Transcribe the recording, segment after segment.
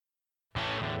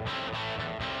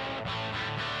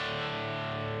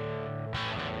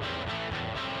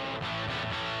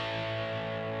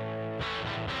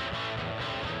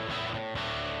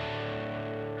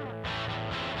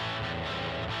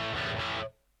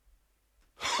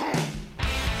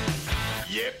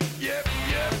Yep, yep,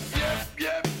 yep, yep,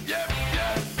 yep, yep,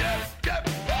 yep, yep, yep.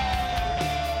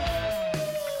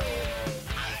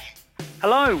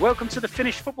 Hello, welcome to the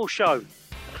Finnish Football Show.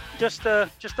 Just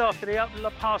after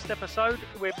the past episode,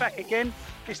 we're back again.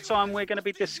 This time we're going to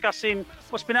be discussing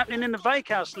what's been happening in the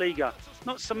Veikkausliiga.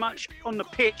 Not so much on the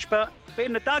pitch, but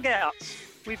in the dugouts.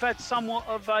 We've had somewhat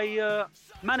of a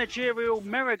managerial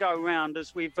merry-go-round,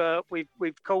 as we've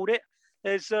called it.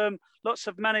 There's lots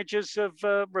of managers have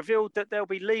revealed that they'll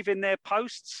be leaving their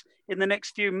posts in the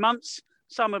next few months.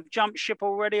 Some have jumped ship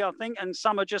already, I think, and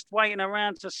some are just waiting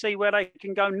around to see where they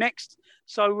can go next.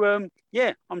 So, I'm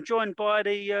joined by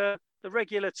the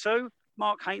regular two.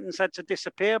 Mark Hayton's had to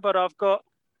disappear, but I've got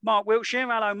Mark Wiltshire.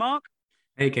 Hello, Mark.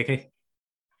 Hey, KK.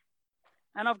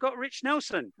 And I've got Rich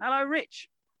Nelson. Hello, Rich.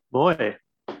 Boy.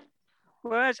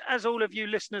 Well, as all of you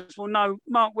listeners will know,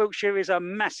 Mark Wiltshire is a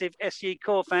massive SE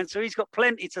Core fan, so he's got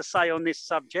plenty to say on this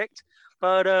subject.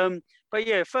 But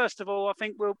yeah, first of all, I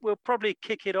think we'll probably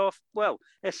kick it off. Well,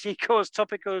 SE Core's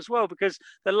topical as well, because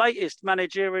the latest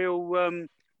managerial,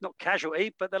 not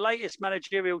casualty, but the latest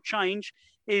managerial change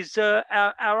is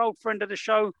our old friend of the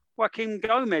show, Joaquin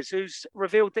Gomez, who's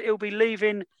revealed that he'll be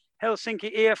leaving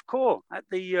Helsinki EF Core at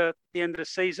the end of the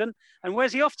season. And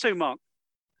where's he off to, Mark?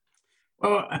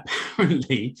 Well,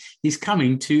 apparently he's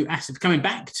coming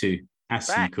back to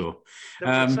SE Core.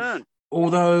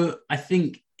 Although I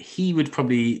think he would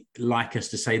probably like us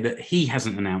to say that he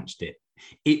hasn't announced it.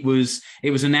 It was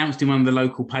announced in one of the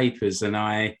local papers, and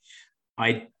I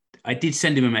did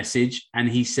send him a message, and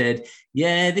he said,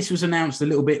 "Yeah, this was announced a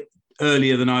little bit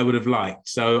earlier than I would have liked."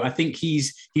 So I think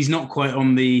he's not quite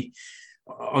on the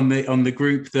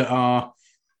group that are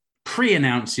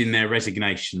pre-announcing their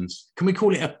resignations. Can we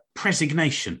call it a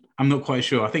presignation? I'm not quite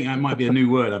sure. I think that might be a new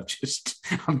word I've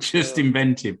just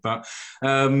invented. But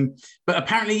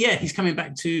apparently, yeah, he's coming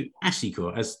back to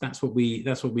Ashikor, as that's what we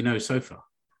know so far.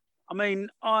 I mean,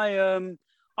 I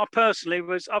personally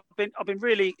I've been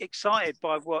really excited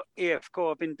by what EF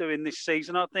Core have been doing this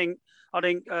season. I think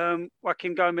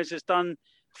Joaquin Gomez has done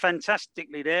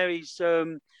fantastically there. He's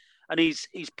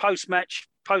post-match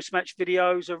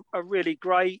videos are really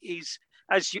great. He's,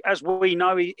 as we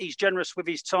know, he's generous with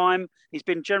his time. He's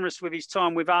been generous with his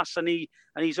time with us, and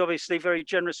he's obviously very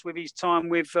generous with his time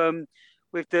with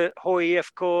the Hoi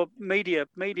EF Core media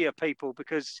people,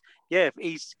 because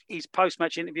his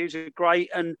post-match interviews are great,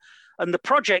 and the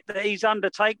project that he's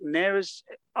undertaken there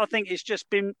I think it's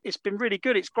been really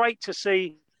good. It's great to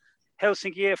see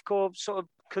Helsinki EF Core sort of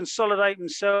consolidate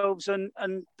themselves, and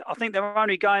I think they're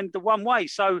only going the one way.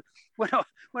 So when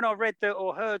I read that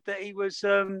or heard that he was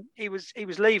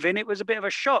leaving, it was a bit of a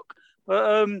shock.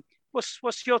 But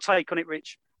what's your take on it,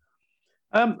 Rich?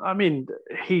 I mean,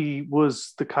 he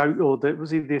was the coach, was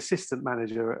he the assistant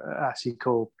manager at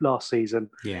Ashikor last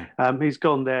season? Yeah. He's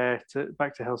gone there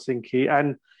back to Helsinki,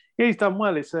 and he's done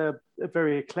well. It's a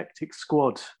very eclectic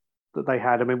squad that they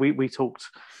had. I mean, we talked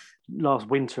last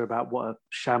winter about what a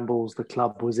shambles the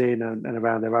club was in, and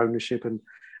around their ownership and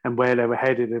where they were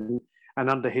headed, and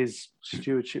under his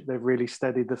stewardship they've really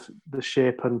steadied the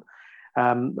ship, and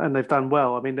they've done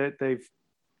well. I mean,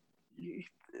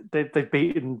 they've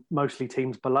beaten mostly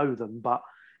teams below them, but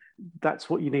that's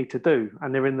what you need to do,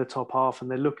 and they're in the top half, and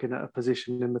they're looking at a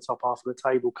position in the top half of the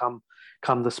table come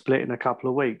the split in a couple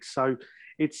of weeks. So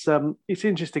it's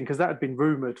interesting, because that had been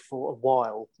rumoured for a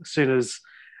while. As soon as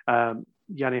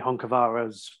Yanni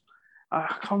Honkavaara's, I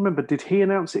can't remember, did he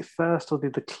announce it first or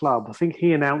did the club? I think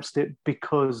he announced it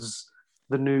because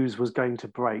the news was going to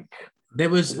break. There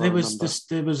was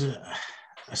a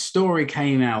story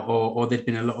came out, or there'd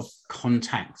been a lot of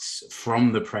contacts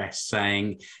from the press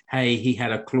saying, hey, he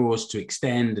had a clause to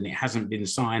extend and it hasn't been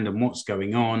signed, and what's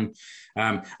going on.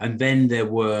 And then there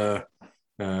were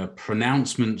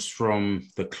pronouncements from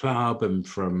the club and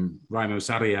from Raimo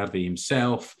Sarijärvi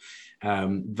himself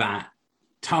that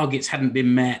targets hadn't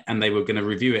been met and they were going to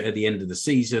review it at the end of the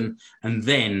season. And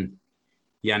then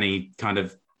Yanni kind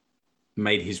of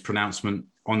made his pronouncement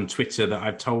on Twitter that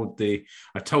I've told the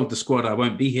squad I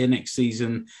won't be here next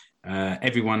season.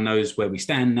 Everyone knows where we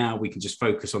stand now. We can just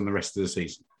focus on the rest of the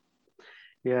season.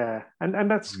 Yeah,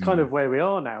 and that's kind of where we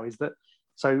are now, is that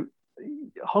so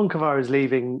Honkavaara is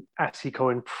leaving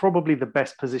Ashikor in probably the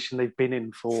best position they've been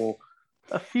in for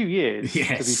a few years.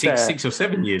 Yeah, to be fair. 6 or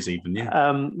 7 years even,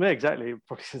 yeah. Yeah, exactly,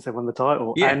 probably since they won the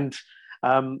title. Yeah.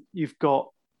 And you've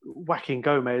got Joaquin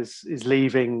Gomez is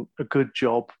leaving a good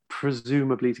job,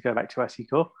 presumably to go back to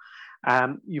Ashikor.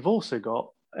 You've also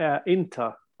got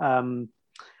Inter, the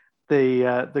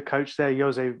coach there,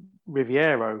 Jose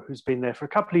Riviero, who's been there for a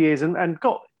couple of years and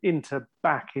got Inter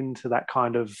back into that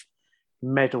kind of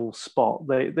medal spot.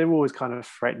 They're always kind of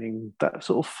threatening that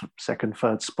sort of second,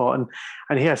 third spot,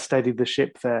 and he has steadied the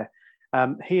ship there.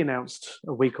 He announced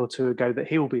a week or two ago that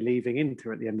he'll be leaving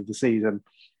Inter at the end of the season.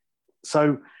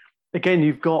 So again,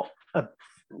 you've got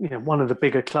one of the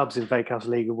bigger clubs in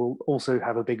Veikkausliiga will also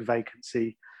have a big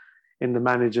vacancy in the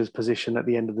manager's position at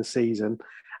the end of the season.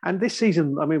 And this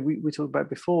season, I mean, we talked about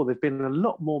before, there've been a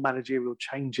lot more managerial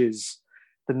changes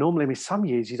than normally. I mean, some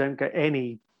years you don't get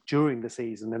any during the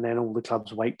season, and then all the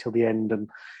clubs wait till the end and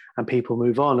people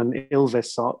move on. And Ilves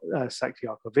sacked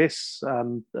Jaakko Viss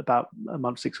about a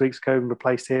month, 6 weeks ago, and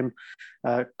replaced him.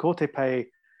 KTP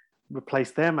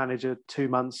replaced their manager 2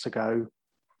 months ago,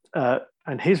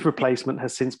 and his replacement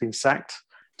has since been sacked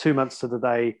 2 months to the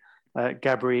day.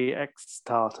 Gabri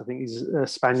Ekstart, I think he's a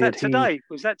Spaniard.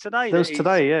 Was that today? That was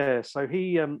today, yeah. So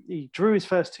he drew his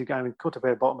first 2 games. KTP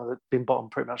had been bottom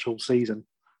pretty much all season.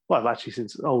 Well, actually,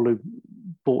 since Oulu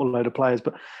bought a load of players,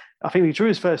 but I think he drew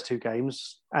his first 2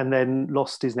 games and then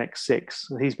lost his next 6.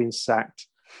 So he's been sacked.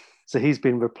 So he's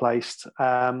been replaced.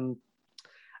 It's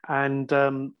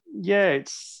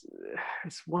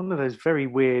one of those very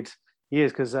weird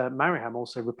years because Mariehamn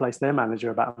also replaced their manager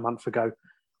about a month ago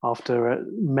after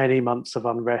many months of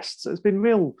unrest. So it's been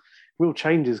real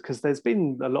changes because there's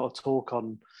been a lot of talk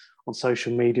on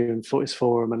social media and Footies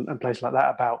Forum and places like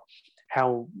that about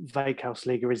how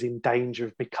Veikkausliiga is in danger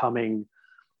of becoming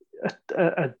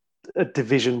a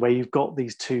division where you've got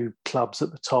these 2 clubs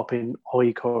at the top in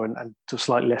Hoiko and to a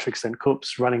slightly lesser extent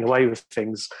KuPS running away with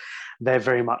things. They're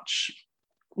very much,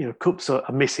 KuPS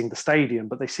are missing the stadium,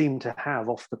 but they seem to have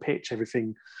off the pitch,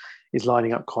 everything is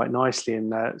lining up quite nicely.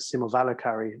 And Simo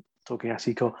Valakari, talking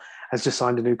Asiko, has just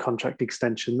signed a new contract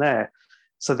extension there.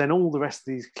 So then all the rest of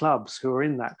these clubs who are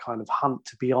in that kind of hunt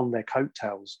to be on their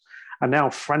coattails are now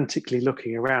frantically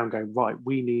looking around going, right,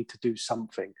 we need to do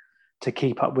something to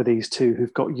keep up with these 2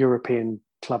 who've got European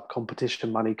club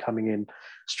competition money coming in,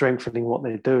 strengthening what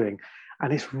they're doing.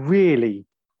 And it's really,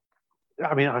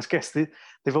 I mean, I guess they've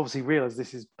obviously realised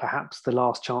this is perhaps the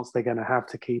last chance they're going to have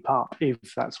to keep up if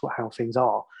that's how things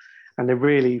are. And they're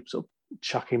really sort of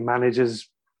chucking managers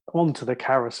onto the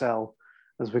carousel,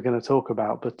 as we're going to talk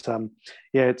about. But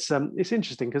it's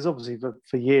interesting because obviously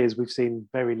for years we've seen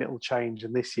very little change,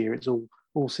 and this year it's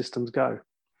all systems go.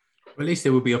 Well, at least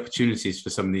there will be opportunities for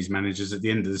some of these managers at the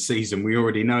end of the season. We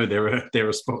already know there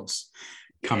are spots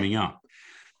coming up.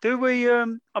 Do we?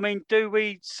 Do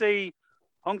we see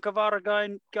Honkavara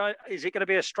going? Is it going to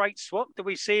be a straight swap? Do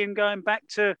we see him going back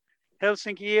to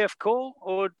Helsinki EFK,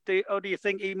 or do you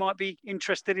think he might be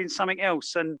interested in something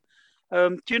else? And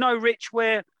do you know, Rich,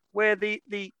 where the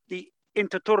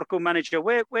Inter Turku manager,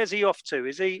 where's he off to?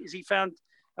 Is he found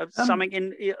something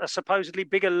in a supposedly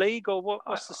bigger league, or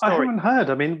what's the story? I haven't heard.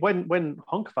 I mean, when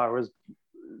Honkavara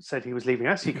said he was leaving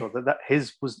Asiko, that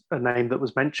his was a name that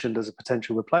was mentioned as a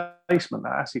potential replacement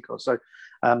at Asiko. So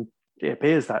it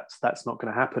appears that's not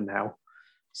going to happen now.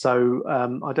 So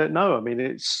I don't know. I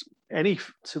mean,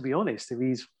 to be honest, if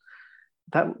he's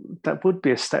that would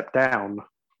be a step down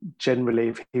generally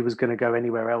if he was going to go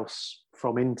anywhere else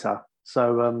from Inter.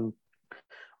 So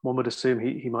one would assume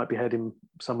he might be heading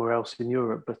somewhere else in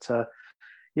Europe. But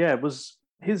it was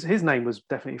his name was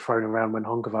definitely thrown around when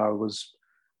Honkavara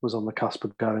was on the cusp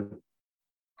of going.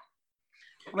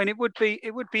 I mean, it would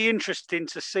be interesting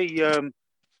to see Jani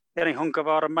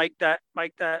Honkavara make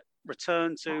that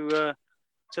return to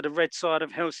the red side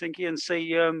of Helsinki and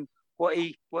see what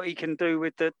he can do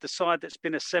with the side that's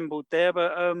been assembled there.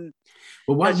 But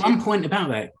one point about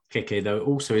that, Keke, though,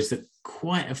 also is that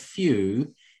quite a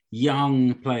few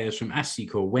young players from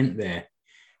Asiko went there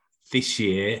this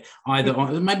year,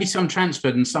 maybe some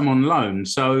transferred and some on loan.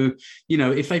 So,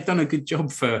 if they've done a good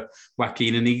job for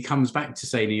Joaquin and he comes back to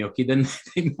Seinäjoki, then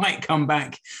they might come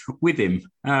back with him,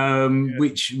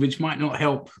 which might not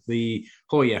help the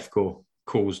HoIFK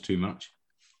cause too much.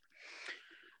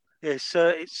 Yes,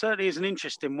 it certainly is an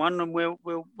interesting one, and we'll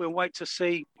wait to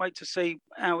see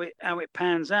how it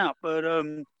pans out. But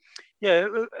who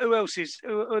else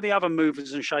who are the other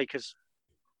movers and shakers?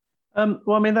 Well,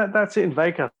 I mean that's it in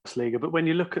Veikkausliiga, but when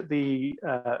you look at the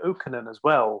Ykkönen as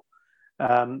well,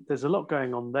 there's a lot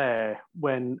going on there.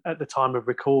 When at the time of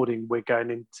recording, we're going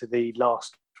into the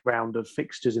last round of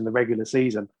fixtures in the regular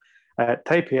season.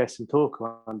 TPS and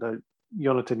Turku under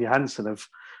Jonathan Johansson have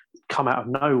come out of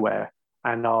nowhere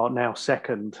and are now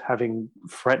second, having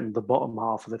threatened the bottom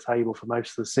half of the table for most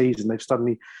of the season. They've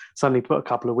suddenly put a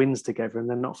couple of wins together, and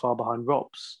they're not far behind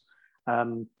Rops.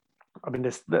 I mean,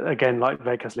 this again, like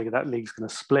Veikkausliiga, that league's going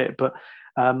to split. But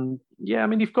I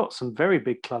mean, you've got some very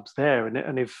big clubs there,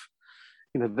 and if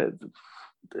I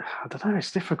don't know,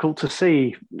 it's difficult to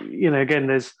see. Again,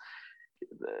 there's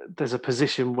there's a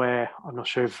position where I'm not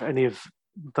sure if any of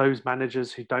those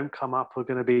managers who don't come up are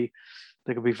going to be,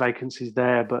 there could be vacancies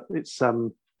there, but it's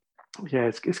going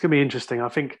to be interesting. I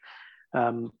think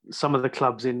some of the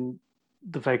clubs in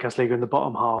the Veikkausliiga in the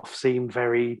bottom half seem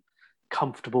very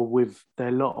comfortable with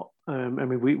their lot. I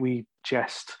mean, we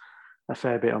jest a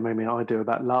fair bit, or maybe I do,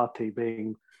 about Lahti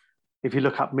being, if you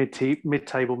look up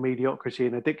mid-table mediocrity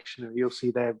in a dictionary, you'll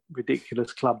see their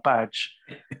ridiculous club badge.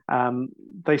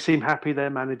 They seem happy their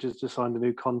managers just signed a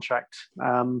new contract.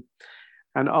 And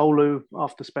Oulu,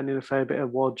 after spending a fair bit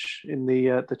of wodge in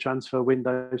the transfer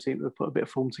window, seemed to have put a bit of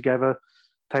form together.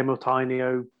 Teemu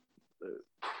Tainio,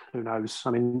 who knows?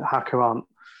 I mean, Haka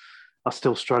are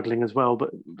still struggling as well,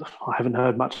 but I haven't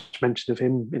heard much mention of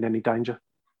him in any danger.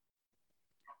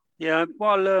 Yeah,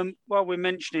 while we're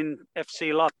mentioning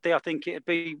FC Lahti, I think it'd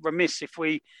be remiss if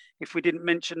we didn't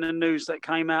mention the news that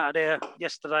came out of there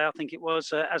yesterday. I think it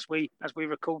was as we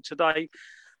record today,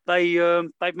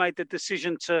 they've made the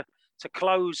decision to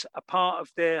close a part of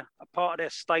their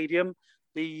stadium,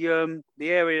 the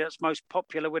area that's most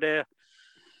popular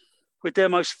with their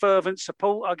most fervent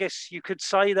support. I guess you could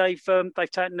say they've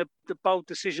taken the bold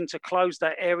decision to close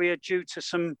that area due to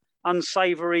some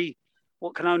unsavoury,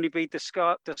 what can only be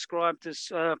described as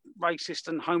racist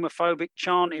and homophobic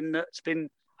chanting that's been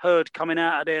heard coming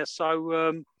out of there.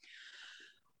 So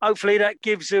hopefully that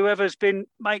gives whoever's been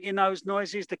making those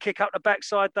noises the kick up the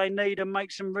backside they need and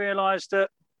makes them realise that,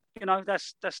 you know,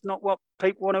 that's not what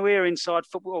people want to hear inside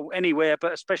football, anywhere,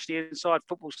 but especially inside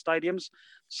football stadiums.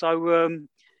 So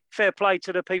fair play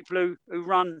to the people who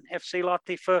run FC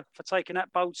Lahti for taking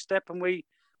that bold step, and we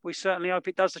certainly hope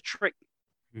it does the trick.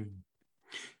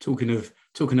 Talking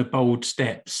of bold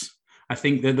steps, I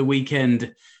think that the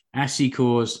weekend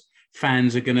Asikor's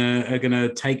fans are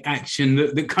gonna take action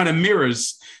that kind of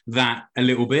mirrors that a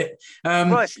little bit.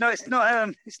 Well, it's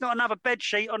not another bed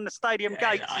sheet on the stadium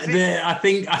gate. I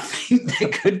think there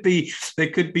could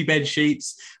be bed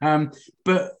sheets,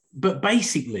 but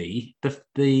basically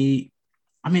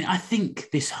I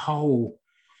think this whole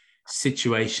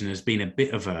situation has been a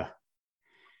bit of a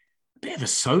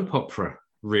soap opera.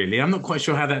 Really, I'm not quite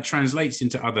sure how that translates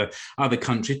into other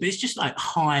countries, but it's just like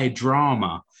high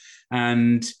drama,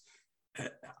 and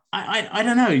I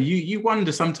don't know. You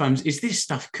wonder sometimes, is this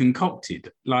stuff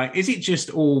concocted? Like, is it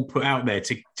just all put out there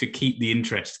to keep the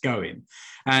interest going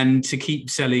and to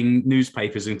keep selling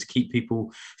newspapers and to keep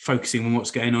people focusing on what's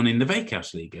going on in the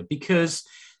Veikkausliiga? Because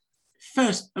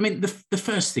first, I mean, the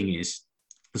first thing is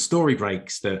the story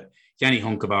breaks that Jani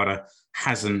Honkavara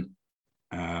hasn't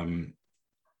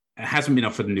been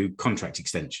offered a new contract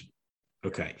extension.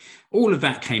 Okay. All of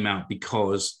that came out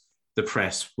because the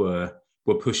press were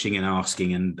pushing and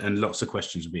asking and lots of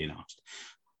questions were being asked.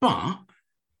 But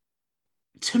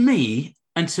to me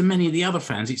and to many of the other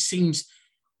fans, it seems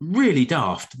really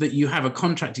daft that you have a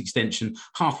contract extension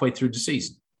halfway through the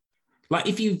season. Like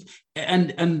if you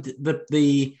and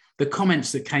the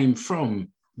comments that came from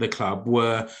the club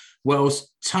were, well,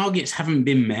 targets haven't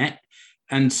been met,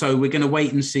 and so we're going to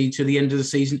wait and see to the end of the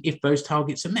season if those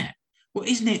targets are met. Well,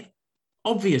 isn't it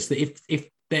obvious that if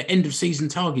they're end of season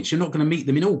targets, you're not going to meet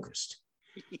them in August?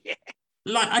 Yeah.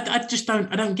 Like I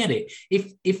don't get it.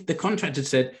 If the contract had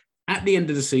said at the end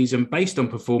of the season, based on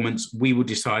performance, we will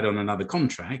decide on another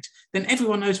contract, then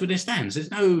everyone knows where they stand.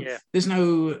 There's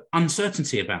no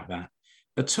uncertainty about that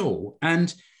at all.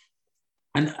 And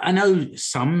I know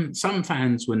some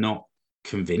fans were not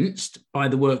convinced by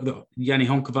the work that Jani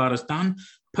Honkavara's done.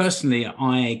 Personally,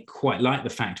 I quite like the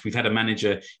fact we've had a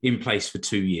manager in place for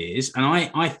 2 years. And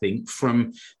I think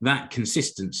from that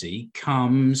consistency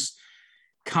comes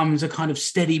a kind of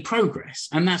steady progress.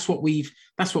 And that's what we've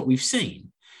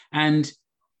seen. And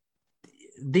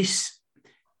this,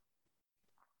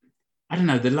 I don't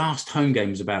know, the last home game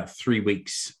was about 3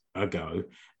 weeks ago,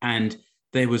 and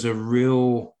there was a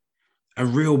real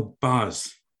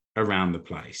buzz around the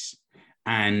place.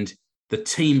 And the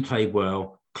team played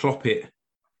well, Kloppit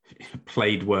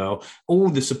played well, all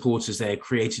the supporters there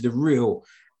created a real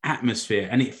atmosphere,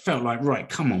 and it felt like, right,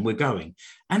 come on, we're going.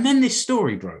 And then this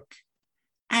story broke,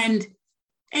 and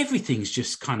everything's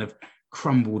just kind of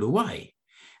crumbled away.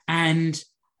 And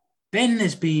then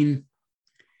there's been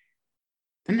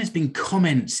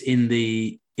comments in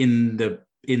the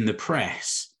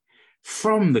press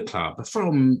from the club,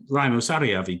 from Raimo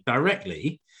Sarjärvi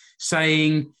directly,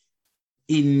 saying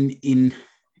in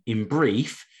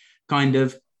brief, kind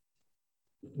of,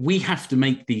 we have to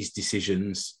make these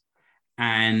decisions,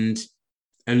 and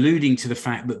alluding to the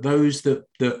fact that those that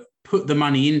put the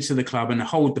money into the club and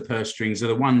hold the purse strings are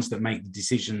the ones that make the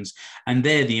decisions, and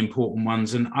they're the important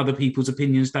ones, and other people's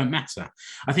opinions don't matter.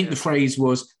 I think the phrase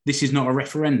was, this is not a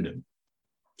referendum.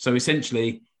 So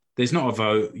essentially, there's not a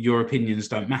vote, your opinions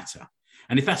don't matter.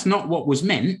 And if that's not what was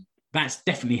meant, that's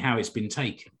definitely how it's been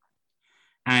taken.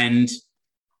 And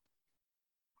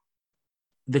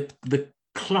the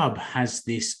club has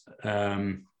this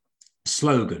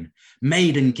slogan,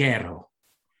 Maiden Guerrero,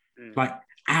 like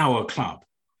our club.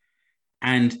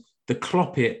 And the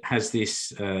Cloppit has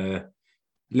this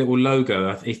little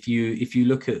logo. If you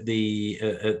look at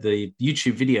the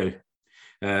YouTube video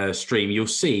stream, you'll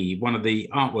see one of the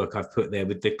artwork I've put there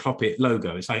with the Cloppit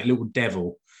logo. It's like a little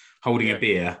devil holding a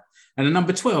beer and a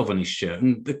number 12 on his shirt.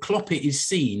 And the Cloppit is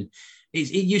seen. It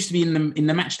used to be in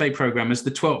the match day program as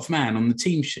the 12th man on the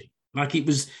team sheet. Like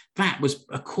that was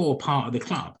a core part of the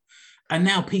club. And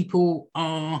now people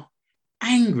are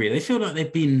angry. They feel like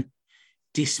they've been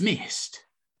dismissed.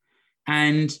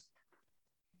 And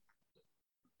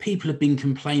people have been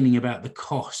complaining about the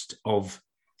cost of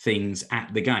things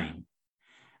at the game.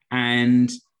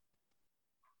 And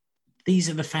these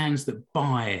are the fans that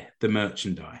buy the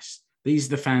merchandise. These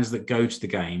are the fans that go to the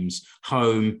games,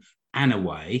 home and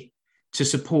away, to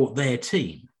support their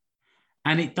team.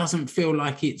 And it doesn't feel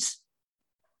like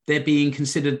they're being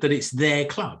considered that it's their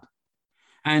club.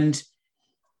 And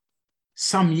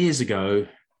some years ago,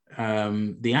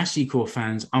 the Ashikor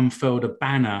fans unfurled a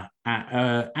banner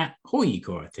at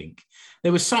Hoyikor, I think.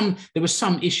 There was some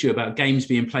issue about games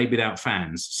being played without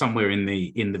fans somewhere in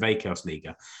the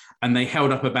Veikkausliiga. And they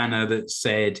held up a banner that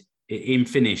said, in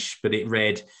Finnish, but it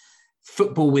read,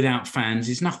 "Football without fans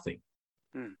is nothing."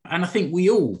 And I think we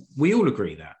all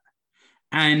agree that.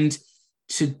 And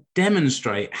to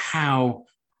demonstrate how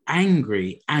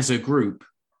angry as a group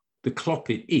the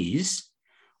Cloppit is,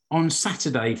 on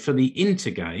Saturday for the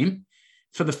Inter game,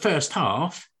 for the first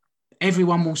half,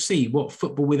 everyone will see what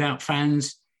football without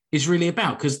fans is really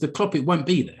about, because the Cloppit won't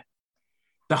be there.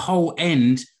 The whole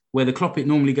end, where the Cloppit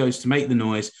normally goes to make the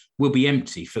noise, will be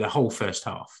empty for the whole first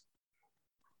half.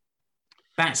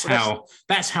 That's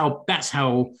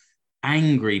how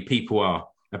angry people are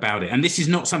about it. And this is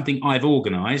not something I've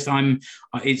organised.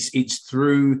 It's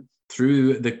through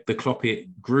the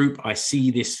Cloppit group. I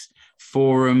see this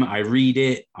forum, I read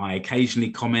it, I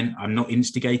occasionally comment. I'm not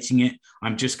instigating it.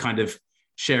 I'm just kind of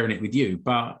sharing it with you.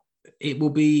 But it will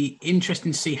be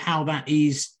interesting to see how that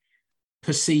is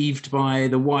perceived by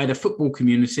the wider football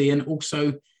community, and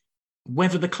also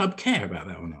whether the club care about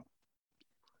that or not.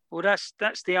 Well,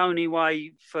 that's the only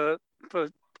way for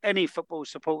any football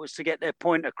supporters to get their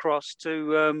point across,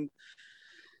 to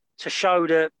show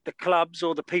the clubs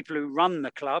or the people who run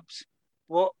the clubs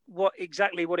what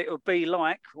exactly what it would be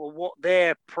like, or what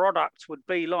their product would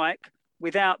be like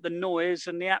without the noise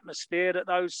and the atmosphere that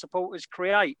those supporters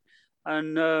create.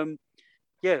 And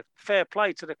fair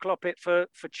play to the Cloppit for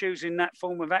choosing that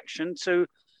form of action to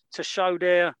show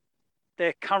their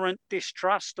current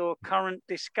distrust or current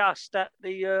disgust at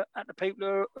the people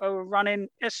who are running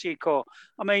SC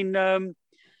I mean,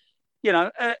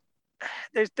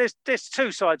 there's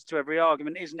two sides to every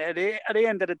argument, isn't it? At the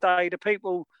end of the day, the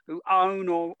people who own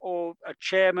or are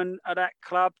chairman of that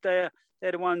club, they're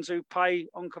the ones who pay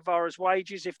Onkavara's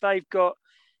wages. If they've got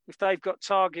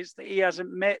targets that he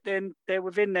hasn't met, then they're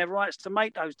within their rights to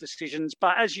make those decisions.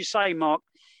 But as you say, Mark,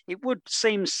 it would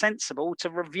seem sensible to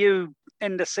review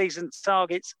end of season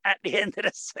targets at the end of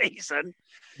the season.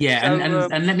 Yeah, so,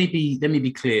 and let me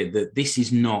be clear that this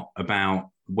is not about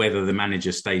whether the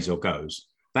manager stays or goes.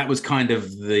 That was kind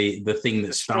of the thing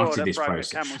that started this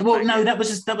process. Well, no, that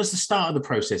was the start of the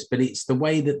process, but it's the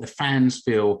way that the fans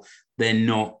feel they're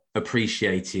not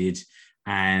appreciated,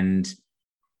 and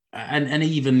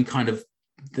even kind of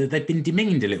they've been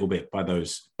demeaned a little bit by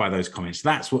those comments.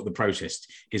 That's what the process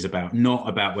is about, not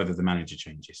about whether the manager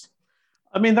changes.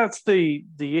 I mean, that's the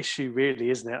issue, really,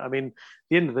 isn't it? I mean, at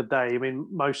the end of the day, I mean,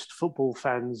 most football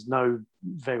fans know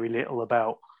very little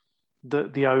about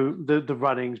the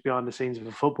runnings behind the scenes of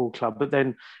a football club. But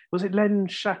then, was it Len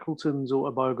Shackleton's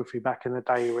autobiography back in the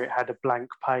day where it had a blank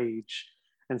page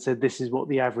and said, "This is what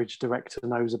the average director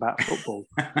knows about football"?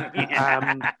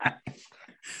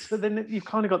 So then you've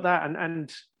kind of got that,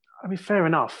 and I mean, fair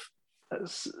enough.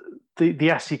 The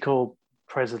ASICOR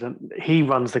president, he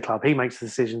runs the club, he makes the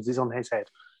decisions, he's on his head,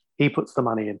 he puts the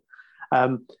money in.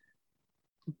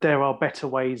 There are better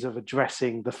ways of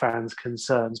addressing the fans'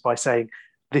 concerns by saying,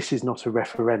 this is not a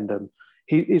referendum.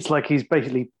 It's like he's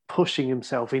basically pushing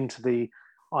himself into the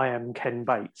 "I am Ken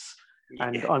Bates,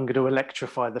 and I'm going to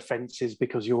electrify the fences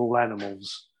because you're all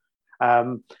animals."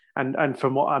 And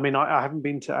from what I mean, I haven't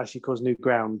been to Ashikor's new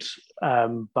ground,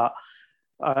 but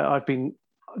I've been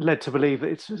led to believe that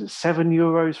it's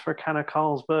 €7 for a can of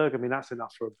Carlsberg. I mean, that's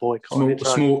enough for a boycott. Small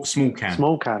can.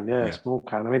 Small can, small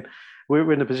can. I mean,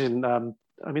 we're in a position.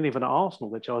 Even at Arsenal,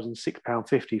 they're charging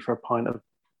 £6.50 for a pint of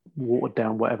watered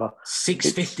down whatever.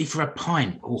 £6.50 for a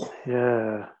pint. Oh.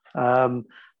 Yeah.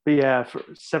 But yeah, for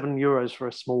 €7 for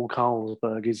a small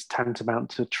Carlsberg is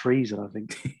tantamount to treason, I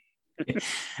think.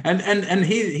 and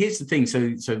here's the thing.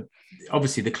 So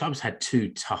obviously the club's had 2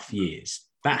 tough years.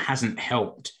 That hasn't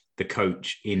helped the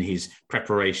coach in his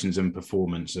preparations and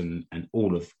performance and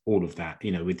all of that.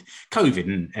 With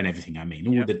COVID and everything. I mean,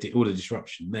 all the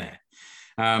disruption there.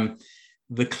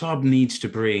 The club needs to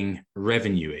bring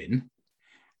revenue in,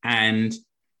 and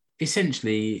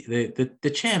essentially the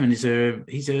chairman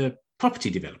he's a property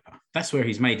developer. That's where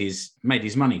he's made his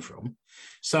money from.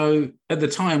 So at the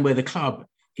time where the club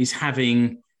is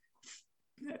having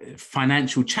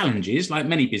financial challenges, like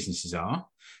many businesses are,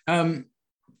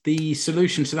 the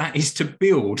solution to that is to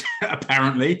build,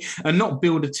 apparently, and not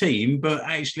build a team, but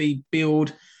actually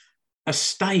build a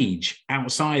stage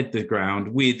outside the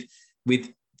ground with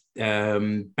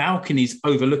balconies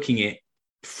overlooking it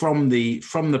from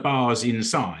the bars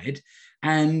inside,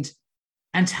 and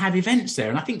to have events there.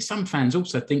 And I think some fans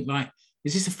also think, like,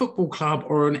 is this a football club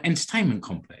or an entertainment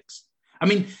complex? I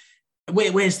mean,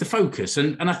 where's the focus?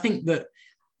 And I think that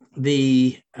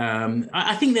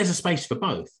I think there's a space for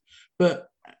both. But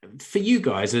for you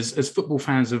guys, as football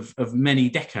fans of many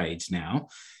decades now,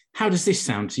 how does this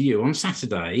sound to you? On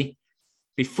Saturday,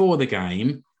 before the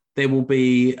game, there will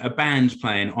be a band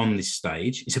playing on this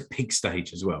stage. It's a big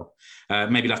stage as well.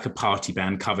 Maybe like a party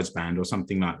band, covers band or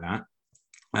something like that.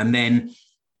 And then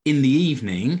in the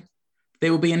evening,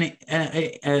 there will be there'll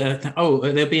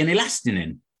be an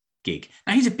Elastinen gig.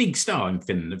 Now, he's a big star in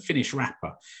Finland, a Finnish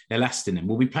rapper. Elastinen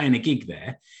will be playing a gig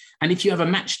there. And if you have a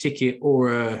match ticket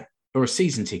or a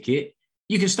season ticket,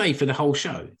 you can stay for the whole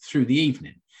show through the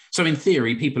evening. So in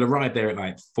theory, people arrive there at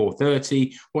like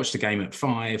 4:30, watch the game at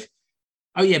 5.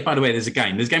 Oh yeah, by the way, there's a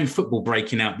game of football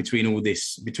breaking out between all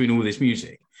this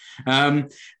music.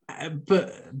 But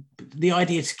the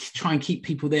idea is to try and keep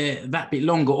people there that bit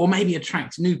longer, or maybe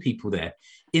attract new people there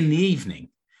in the evening.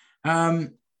 I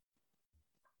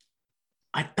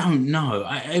don't know.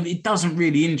 It doesn't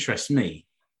really interest me.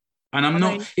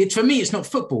 And for me, it's not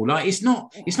football. Like it's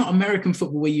not American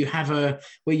football where you have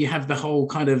the whole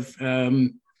kind of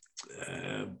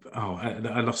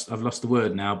I've lost the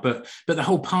word now, but the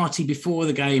whole party before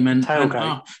the game and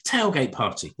tailgate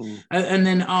party, and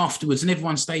then afterwards, and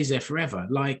everyone stays there forever.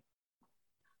 Like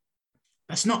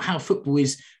that's not how football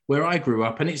is where I grew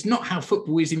up, and it's not how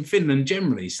football is in Finland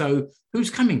generally. So who's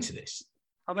coming to this?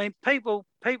 I mean,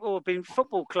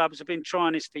 football clubs have been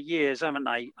trying this for years, haven't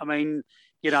they? I mean,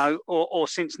 or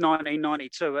since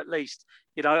 1992 at least.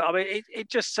 I mean, it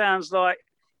just sounds like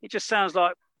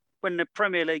when the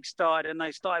Premier League started and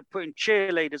they started putting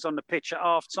cheerleaders on the pitch at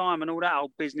half time and all that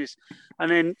old business.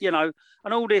 And then, and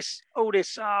all this,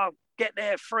 get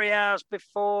there 3 hours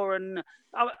before. And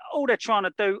all they're trying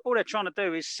to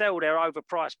do is sell their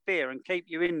overpriced beer and keep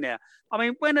you in there. I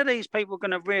mean, when are these people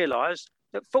going to realise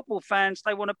that football fans,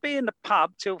 they want to be in the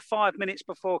pub till 5 minutes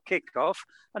before kickoff.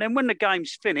 And then when the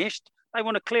game's finished, they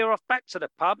want to clear off back to the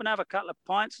pub and have a couple of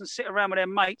pints and sit around with their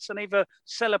mates and either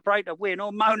celebrate a win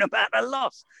or moan about a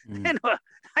loss. They don't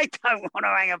want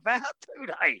to hang about, do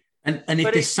they? And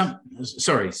if there's some...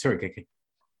 Sorry, Kiki.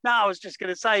 No, I was just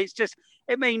going to say,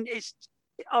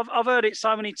 I've heard it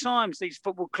so many times, these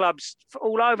football clubs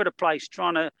all over the place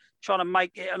trying to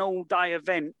make it an all-day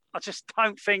event. I just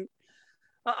don't think...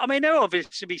 I mean, there will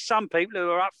obviously be some people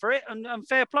who are up for it and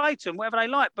fair play to them, whatever they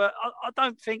like. But I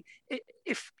don't think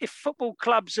if football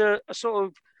clubs are sort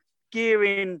of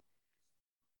gearing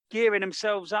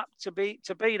themselves up to be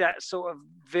that sort of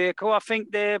vehicle, I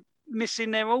think they're missing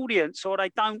their audience, or they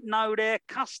don't know their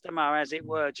customer, as it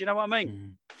were. Do you know what I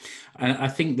mean? And I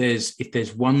think if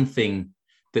there's one thing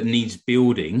that needs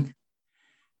building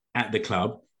at the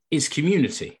club, it's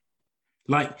community.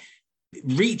 Like,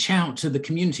 reach out to the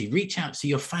community, reach out to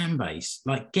your fan base,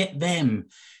 like get them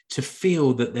to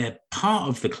feel that they're part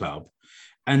of the club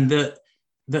and that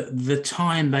the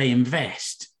time they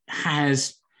invest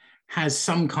has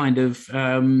some kind of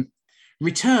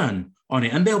return on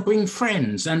it, and they'll bring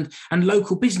friends and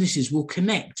local businesses will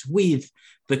connect with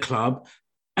the club,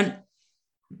 and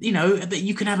that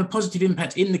you can have a positive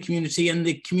impact in the community and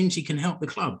the community can help the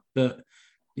club. But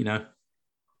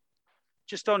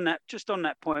Just on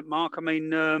that point, Mark. I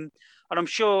mean, and I'm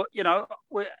sure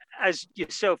as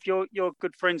yourself, you're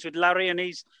good friends with Larry, and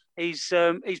he's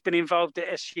been involved at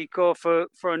SG Core for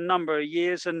a number of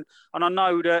years, and I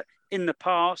know that in the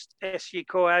past SG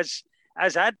Core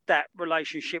has had that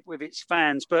relationship with its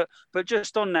fans. But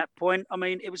just on that point, I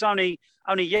mean, it was only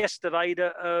yesterday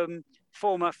that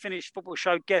former Finnish football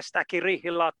show guest Aki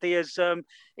Rihilahti, as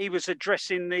he was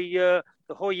addressing the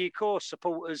HJK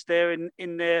supporters there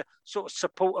in their sort of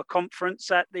supporter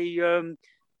conference at the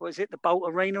what is it, the Bolt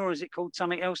Arena, or is it called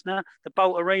something else now? The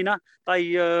Bolt Arena.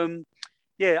 They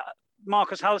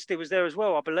Marcus Halstead was there as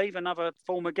well, I believe, another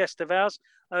former guest of ours.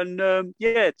 And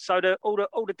so all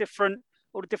the different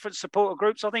supporter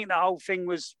groups. I think the whole thing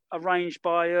was arranged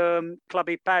by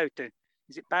Clubby Pautu.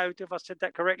 Is it Pautu, if I said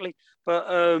that correctly? But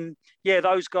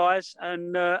those guys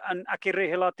and Aki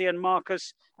Rihilahti and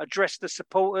Marcus addressed the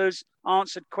supporters,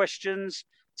 answered questions,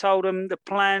 told them the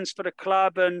plans for the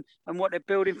club and what they're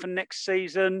building for next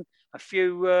season, a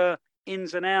few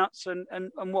ins and outs and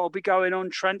what will be going on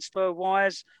transfer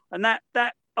wise. And that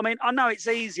I mean, I know it's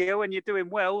easier when you're doing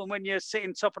well and when you're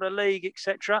sitting top of the league,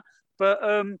 etc.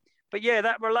 But yeah,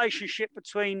 that relationship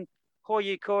between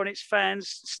HJK and its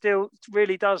fans still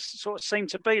really does sort of seem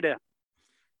to be there.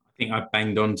 I think I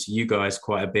banged on to you guys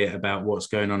quite a bit about what's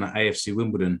going on at AFC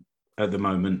Wimbledon at the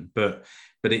moment, but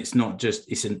it's not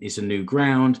just it's a new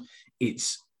ground.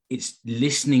 It's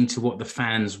listening to what the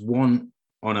fans want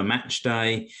on a match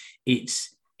day.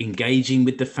 It's engaging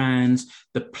with the fans.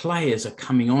 The players are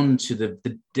coming on to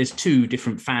there's two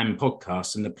different fan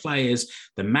podcasts, and the players,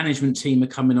 the management team are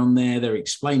coming on there. They're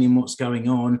explaining what's going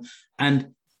on,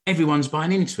 and everyone's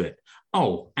buying into it.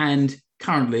 Oh, and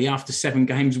currently after 7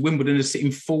 games, Wimbledon is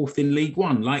sitting 4th in League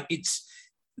One. Like it's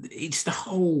the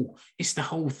whole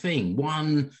thing.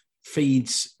 One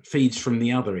feeds from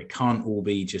the other. It can't all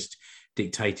be just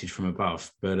dictated from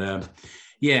above. But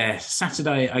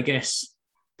Saturday, I guess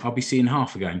I'll be seeing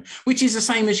half a game, which is the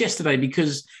same as yesterday,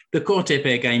 because the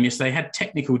Cortepe game yesterday had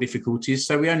technical difficulties,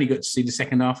 so we only got to see the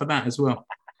second half of that as well.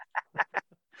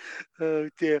 Oh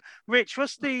dear, Rich,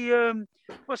 what's the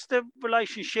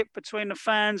relationship between the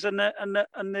fans and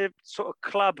the sort of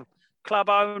club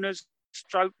owners,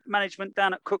 stroke management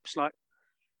down at Coops like?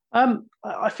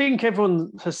 I think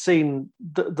everyone has seen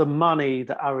the money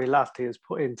that Ari Lahti has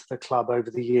put into the club over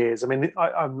the years. I mean,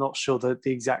 I'm not sure the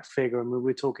exact figure. I mean,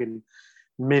 we're talking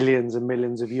millions and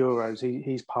millions of euros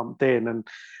he's pumped in. And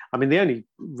I mean, the only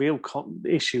real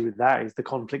issue with that is the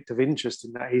conflict of interest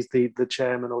in that he's the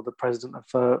chairman or the president of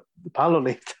the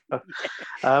Palolita.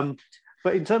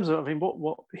 But in terms of, I mean,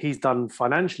 what he's done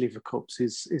financially for Cups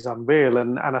is unreal.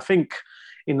 And I think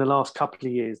in the last couple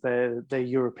of years, their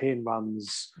European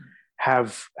runs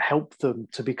have helped them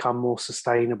to become more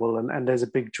sustainable. And there's a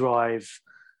big drive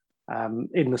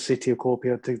in the city of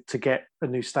Kuopio to get a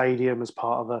new stadium as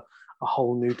part of a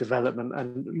whole new development.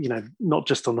 And, you know, not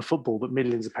just on the football, but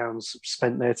millions of pounds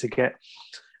spent there to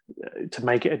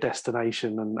make it a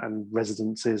destination and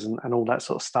residences and all that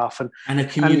sort of stuff. And a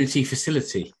community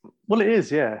facility. Well, it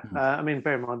is, yeah. I mean,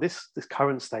 bear in mind, this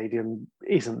current stadium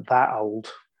isn't that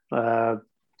old.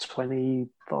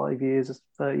 25 years,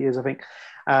 30 years, I think.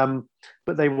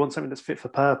 But they want something that's fit for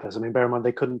purpose. I mean, bear in mind,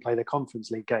 they couldn't play their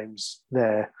Conference League games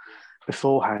there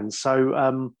beforehand.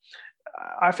 So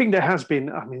I think there has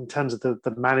been, I mean, in terms of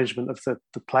the management of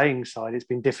the playing side, it's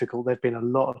been difficult. There's been a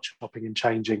lot of chopping and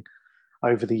changing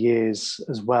over the years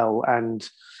as well. And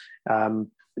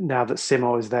now that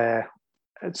Simo is there,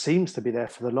 it seems to be there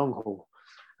for the long haul.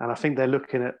 And I think they're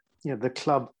looking at, you know, the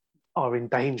club are in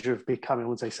danger of becoming, I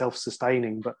wouldn't say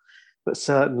self-sustaining, but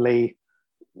certainly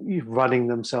running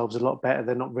themselves a lot better.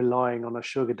 They're not relying on a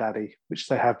sugar daddy, which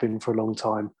they have been for a long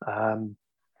time.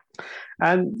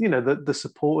 And, you know, the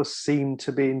supporters seem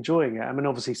to be enjoying it. I mean,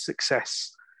 obviously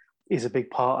success is a big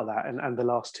part of that. And the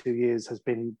last 2 years has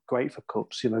been great for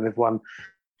Cups. You know, they've won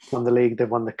the league, they've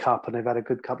won the cup, and they've had a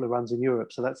good couple of runs in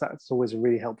Europe. So that's always a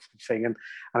really helpful thing. And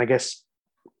I guess,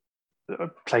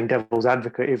 playing devil's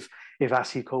advocate, if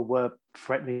Asiko were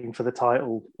threatening for the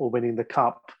title or winning the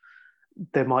cup,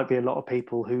 there might be a lot of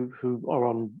people who are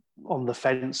on the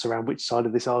fence around which side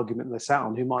of this argument they're sat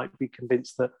on, who might be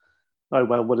convinced that, oh,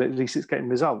 well, at least it's getting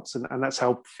results. And that's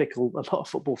how fickle a lot of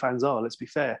football fans are, let's be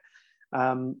fair.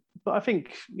 But I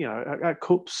think, you know, at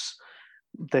Cups,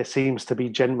 there seems to be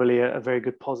generally a very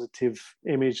good positive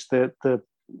image. That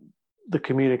the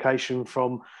communication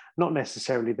from not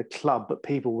necessarily the club, but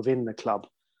people within the club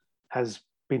has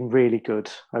been really good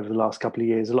over the last couple of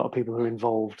years. A lot of people who are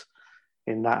involved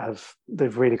in that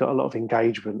they've really got a lot of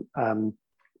engagement.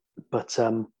 It's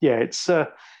a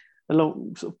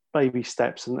long sort of baby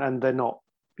steps, and they're not,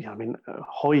 you know, I mean,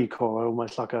 HJK are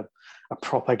almost like a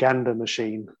propaganda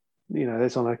machine. You know,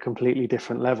 it's on a completely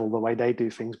different level the way they do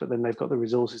things, but then they've got the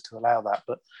resources to allow that.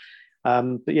 But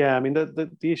yeah, I mean, the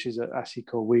issues at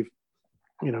Asiko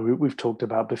we've talked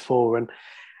about before, and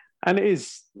And it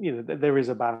is, there is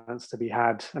a balance to be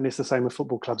had. And it's the same with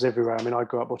football clubs everywhere. I mean, I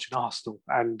grew up watching Arsenal.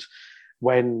 And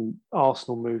when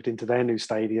Arsenal moved into their new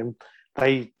stadium,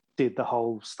 they did the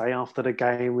whole stay after the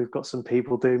game. We've got some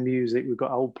people doing music. We've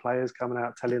got old players coming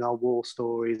out telling our war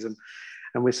stories. And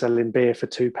we're selling beer for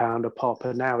 £2 a pop.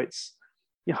 And now it's,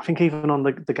 I think even on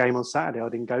the game on Saturday, I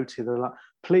didn't go to, they're like,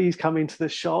 please come into the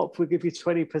shop. We'll give you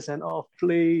 20% off.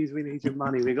 Please, we need your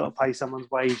money. We've got to pay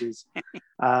someone's wages.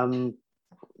 And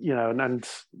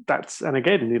that's, and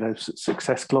again,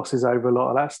 success glosses over a lot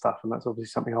of that stuff. And that's obviously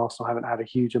something Arsenal haven't had a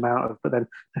huge amount of, but then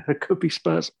there could be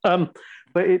Spurs. But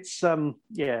it's, and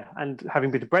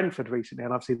having been to Brentford recently,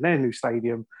 and I've seen their new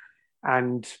stadium,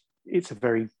 and it's a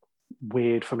very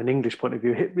weird, from an English point of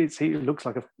view, it looks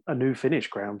like a new Finnish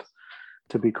ground,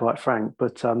 to be quite frank.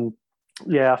 But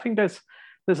I think there's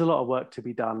a lot of work to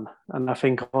be done. And I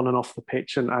think on and off the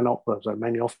pitch,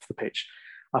 mainly off the pitch,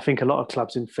 I think a lot of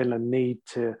clubs in Finland need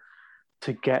to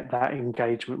get that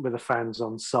engagement with the fans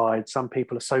on side. Some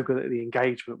people are so good at the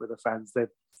engagement with the fans,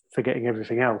 they're forgetting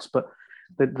everything else. But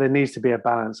there needs to be a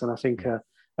balance. And I think a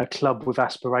club with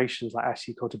aspirations like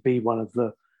SJK to be one of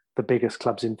the biggest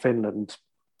clubs in Finland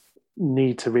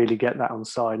need to really get that on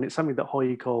side. And it's something that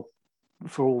HJK,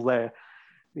 for all their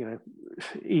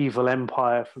evil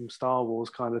empire from Star Wars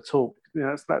kind of talk,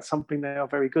 that's something they are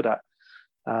very good at.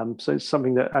 So it's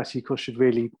something that SJK should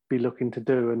really be looking to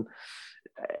do. And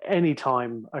any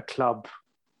time a club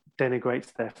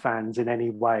denigrates their fans in any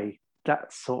way,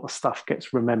 that sort of stuff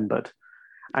gets remembered,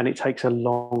 and it takes a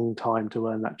long time to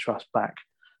earn that trust back.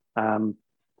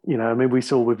 We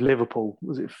saw with Liverpool,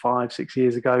 was it 5-6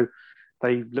 years ago,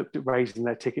 they looked at raising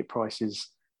their ticket prices.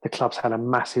 The clubs had a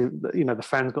massive, the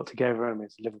fans got together, I mean,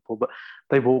 it's Liverpool, but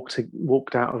they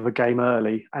walked out of a game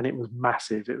early, and it was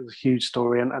massive. It was a huge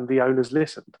story, and the owners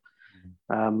listened.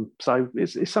 So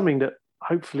it's something that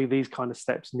hopefully these kind of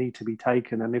steps need to be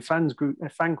taken. And if fan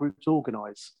groups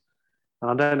organise,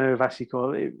 and I don't know if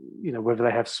SJK, whether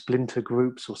they have splinter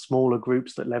groups or smaller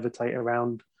groups that levitate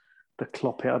around the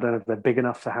Klopp. I don't know if they're big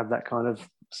enough to have that kind of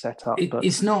setup. But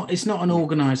it's not an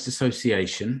organised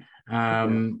association.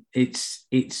 It's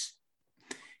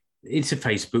a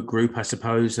Facebook group, I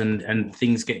suppose, and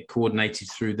things get coordinated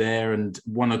through there, and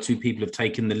one or two people have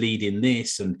taken the lead in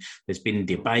this, and there's been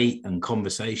debate and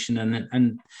conversation,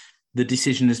 and the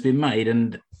decision has been made,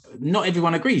 and not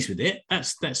everyone agrees with it.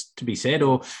 That's to be said,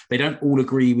 or they don't all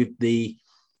agree with the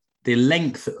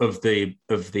length of the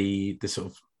sort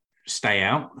of stay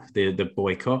out, the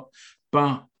boycott,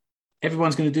 but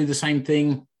everyone's going to do the same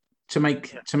thing to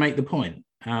make the point.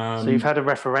 So you've had a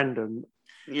referendum.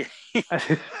 Yeah.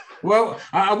 Well,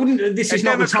 I wouldn't. This is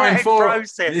not the time for.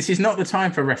 This is not the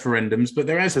time for referendums. But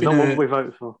there has been what we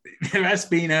vote for. There has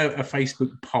been a Facebook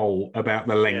poll about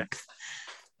the length.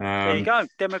 Yeah. There you go,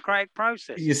 democratic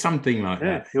process. Yeah, something like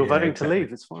that. You're voting to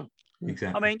leave. It's fine.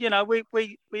 Exactly. I mean,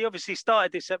 we obviously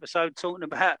started this episode talking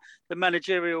about the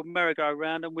managerial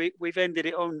merry-go-round, and we've ended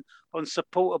it on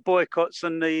supporter boycotts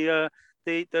and the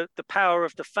power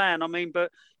of the fan. I mean,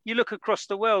 but you look across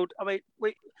the world. I mean,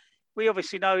 we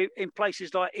obviously know in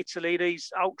places like Italy,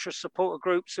 these ultra supporter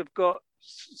groups have got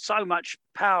so much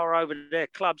power over their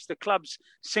clubs. The clubs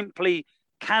simply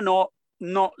cannot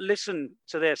not listen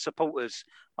to their supporters.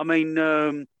 I mean,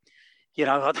 I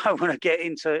don't want to get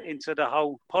into the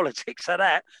whole politics of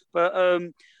that, but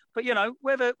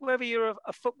whether you're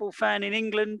a football fan in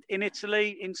England, in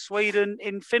Italy, in Sweden,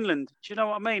 in Finland, do you know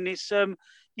what I mean? It's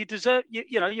you deserve,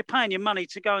 you're paying your money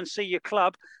to go and see your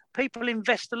club. People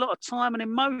invest a lot of time and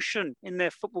emotion in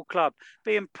their football club,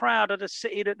 being proud of the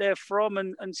city that they're from,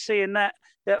 and seeing that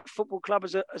football club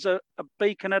as a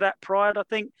beacon of that pride. I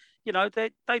think,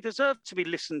 they deserve to be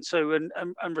listened to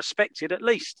and respected at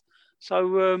least.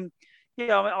 So,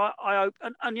 I hope,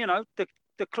 and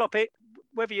the Klopp,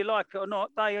 whether you like it or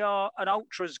not, they are an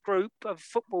ultras group of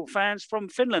football fans from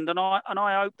Finland, and I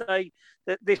hope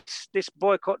that this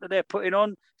boycott that they're putting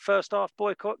on, first half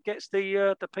boycott, gets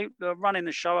the people that are running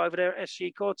the show over there at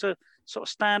SJK to sort of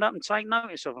stand up and take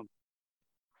notice of them.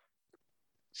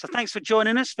 So thanks for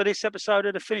joining us for this episode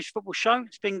of the Finnish Football Show.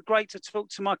 It's been great to talk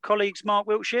to my colleagues, Mark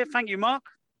Wiltshire. Thank you, Mark.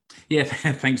 Yeah,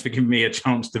 thanks for giving me a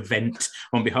chance to vent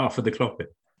on behalf of the Klopp.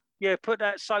 Yeah, put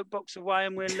that soapbox away,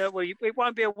 and it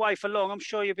won't be away for long. I'm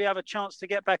sure you'll have a chance to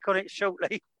get back on it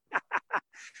shortly.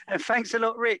 And thanks a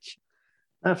lot, Rich.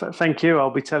 Thank you.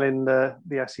 I'll be telling the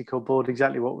SJK board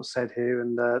exactly what was said here,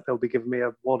 and they'll be giving me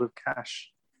a wad of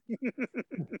cash.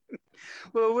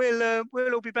 Well,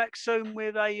 we'll all be back soon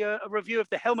with a review of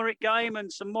the Helmerick game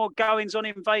and some more goings on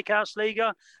in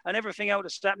Veikkausliiga and everything else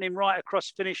that's happening right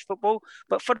across Finnish football.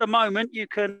 But for the moment, you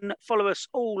can follow us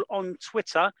all on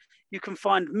Twitter. You can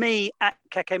find me at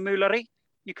Kakemulari.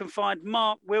 You can find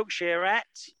Mark Wiltshire at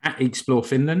Explore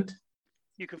Finland.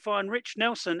 You can find Rich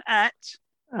Nelson at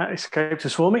Escape to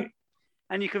Swarmy.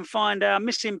 And you can find our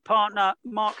missing partner,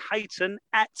 Mark Hayton,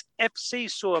 at FC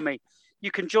Swarmy. You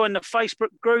can join the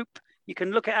Facebook group. You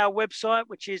can look at our website,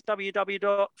 which is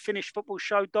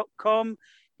www.finishfootballshow.com.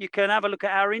 You can have a look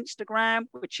at our Instagram,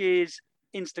 which is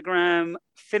Instagram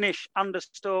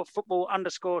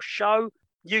Finish_football_show.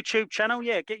 YouTube channel.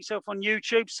 Yeah, get yourself on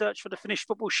YouTube, search for the Finnish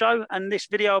Football Show, and this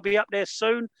video will be up there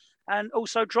soon. And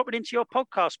also drop it into your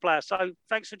podcast player. So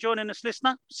thanks for joining us,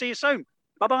 listener. See you soon.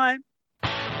 Bye-bye.